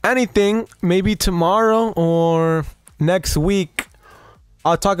 If anything, maybe tomorrow or next week,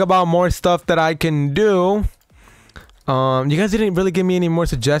 I'll talk about more stuff that I can do. You guys didn't really give me any more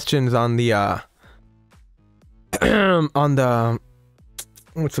suggestions on the on the,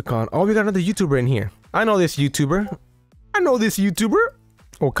 what's it called? Oh, we got another YouTuber in here. I know this YouTuber.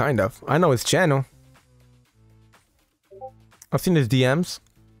 Oh, kind of. I know his channel. I've seen his DMs.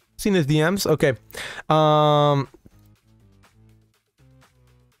 Okay.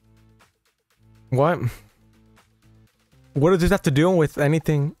 What does this have to do with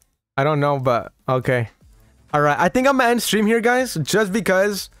anything? I don't know, but okay. Alright, I think I'm gonna end stream here, guys, just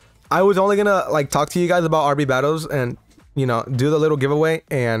because I was only gonna like talk to you guys about RBbattles and, you know, do the little giveaway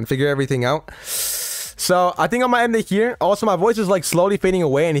and figure everything out. So I think I'm gonna end it here. Also, my voice is like slowly fading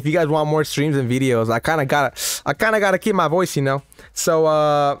away, and if you guys want more streams and videos, I kind of gotta keep my voice, you know.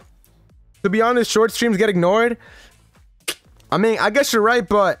 So to be honest, short streams get ignored. I mean, I guess you're right,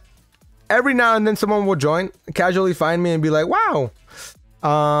 but every now and then someone will join, casually find me and be like, wow.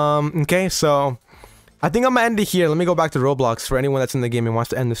 Okay, so I think I'm gonna end it here. Let me go back to Roblox for anyone that's in the game and wants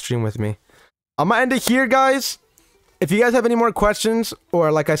to end the stream with me. I'm gonna end it here, guys. If you guys have any more questions,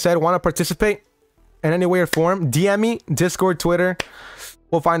 or like I said, want to participate in any way or form, DM me, Discord, Twitter.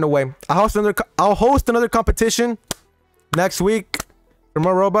 We'll find a way. I'll host another competition next week for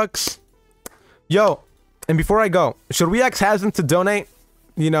more Robux. Yo, and before I go, should we ask Hasm to donate?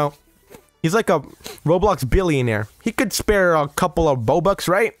 You know, he's like a Roblox billionaire. He could spare a couple of Bobucks,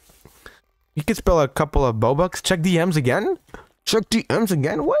 right? You could spell a couple of Bobucks. Check DMs again? Check DMs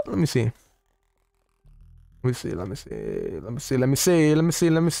again? What? Let me see. Let me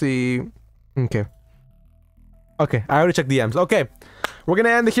see. Okay. Okay, I already checked DMs. Okay. We're gonna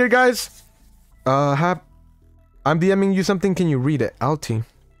end it here, guys. I'm DMing you something. Can you read it? Alti.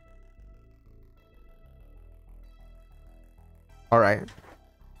 Alright.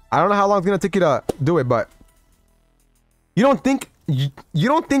 I don't know how long it's gonna take you to do it, but you don't think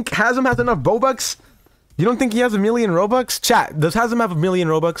Hasm has enough Bobucks? You don't think he has 1 million Robux? Chat, does Hasm have 1 million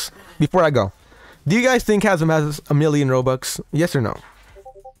Robux? Before I go, do you guys think Hasm has 1 million Robux? Yes or no?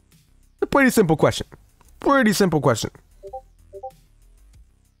 A pretty simple question.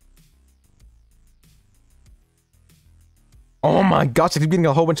 Oh my gosh, I keep getting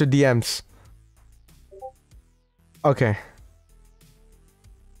a whole bunch of DMs. Okay.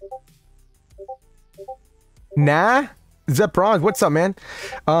 Nah? Zeprog, what's up, man?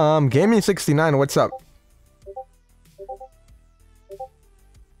 Gaming69, what's up?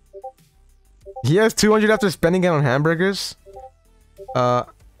 He has 200 after spending it on hamburgers.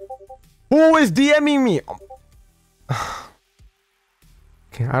 Who is DMing me?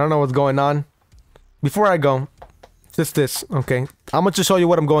 Okay, I don't know what's going on. Before I go, just this, okay? I'm gonna just show you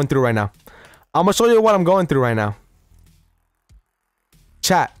what I'm going through right now.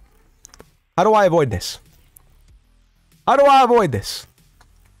 Chat, how do I avoid this? How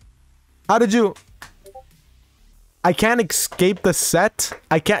did you... I can't escape the set.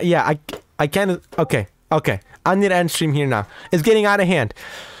 I can't... Yeah, I can't... Okay. I need to end stream here now. It's getting out of hand.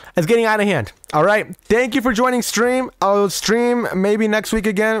 Alright. Thank you for joining stream. I'll stream maybe next week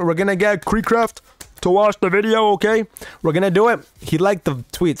again. We're gonna get Creecraft to watch the video, okay? We're gonna do it. He liked the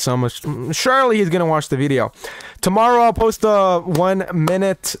tweet so much. Surely he's gonna watch the video. Tomorrow I'll post a 1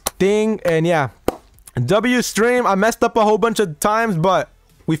 minute thing. And yeah. W stream. I messed up a whole bunch of times, but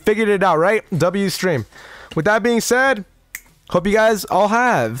we figured it out, right? W stream. With that being said, hope you guys all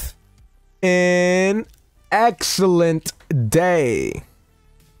have an excellent day.